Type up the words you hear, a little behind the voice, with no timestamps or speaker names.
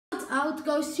out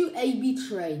goes to AB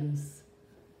Trains.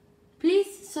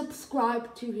 Please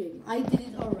subscribe to him. I did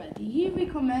it already. He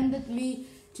recommended me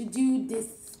to do this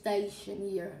station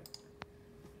here.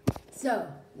 So,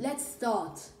 let's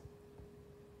start.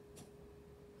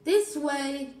 This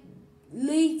way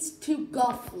leads to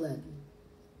Goughlin.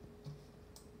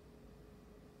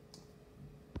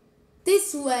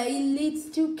 This way leads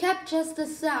to Capchester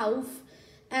South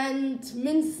and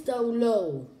Minstow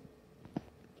Low.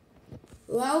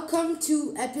 Welcome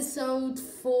to episode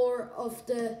 4 of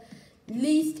the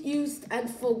least used and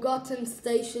forgotten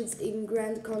stations in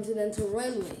Grand Continental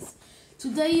Railways.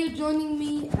 Today you're joining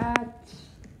me at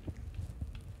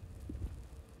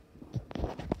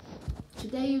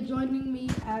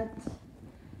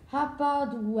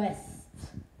Happard West.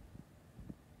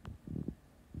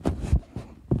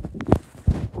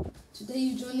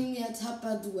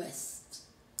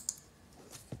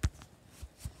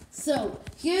 So,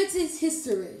 here's its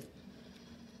history.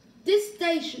 This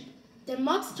station, the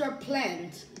Monster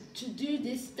planned to do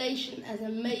this station as a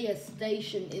mayor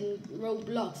station in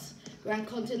Roblox, Grand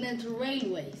Continental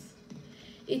Railways.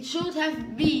 It should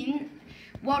have been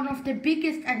one of the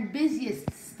biggest and busiest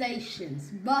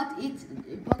stations, but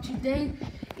today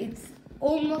it's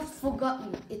almost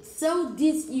forgotten. It's so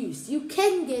disused. You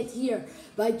can get here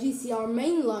by GCR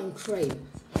mainline trains,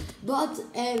 but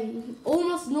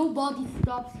almost nobody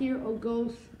stops here or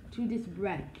goes to this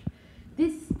branch.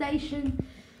 This station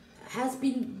has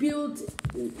been built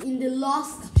in the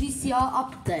last GCR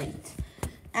update,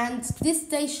 and this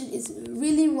station is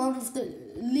really one of the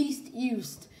least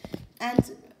used,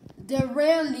 and there are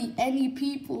rarely any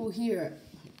people here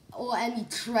or any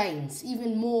trains,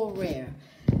 even more rare.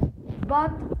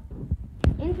 But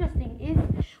interesting is,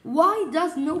 why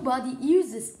does nobody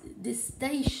use this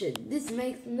station? This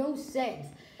makes no sense.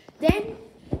 Then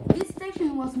this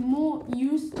station was more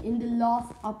used in the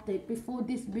last update before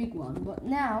this big one, but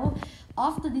now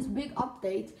after this big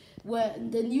update where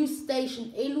the new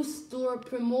station Elustor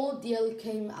Primordial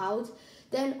came out,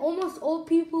 then almost all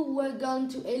people were gone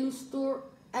to Elustor,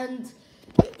 and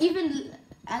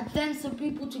then some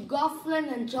people to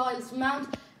Goughlin and Giles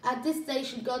Mount. At this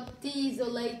station got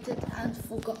desolated and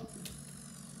forgotten.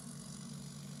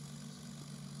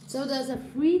 So there's a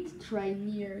freight train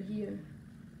near here.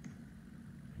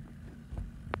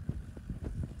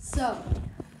 So,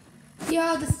 here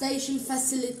are the station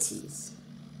facilities.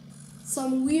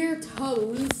 Some weird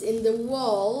holes in the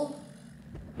wall.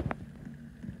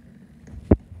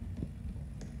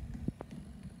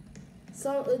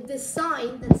 So the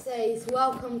sign that says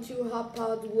 "Welcome to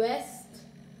Happard West."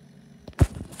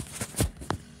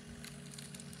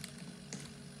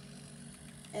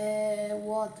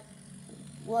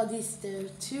 What is there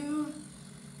too?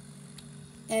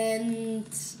 And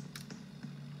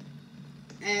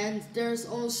there's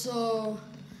also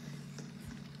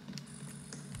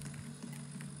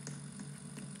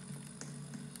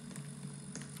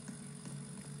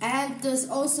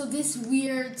this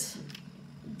weird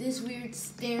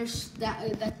stairs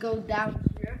that go down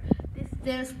here. This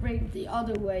stairs bring the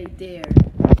other way there.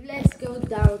 Let's go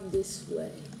down this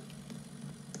way.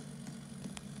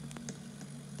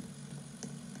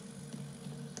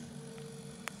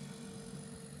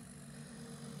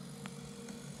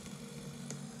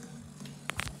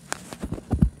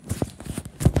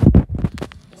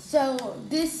 So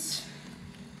this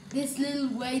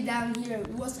little way down here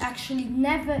was actually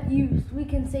never used. We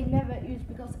can say never used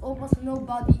because almost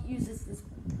nobody uses this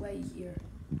way here.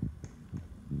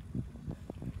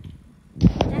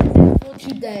 That's it for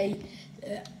today.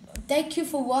 Thank you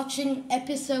for watching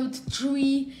episode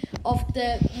 3 of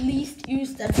the least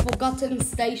used and forgotten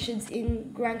stations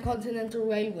in Grand Continental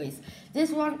Railways.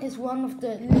 This one is one of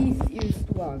the least used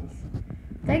ones.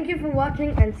 Thank you for watching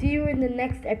and see you in the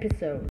next episode.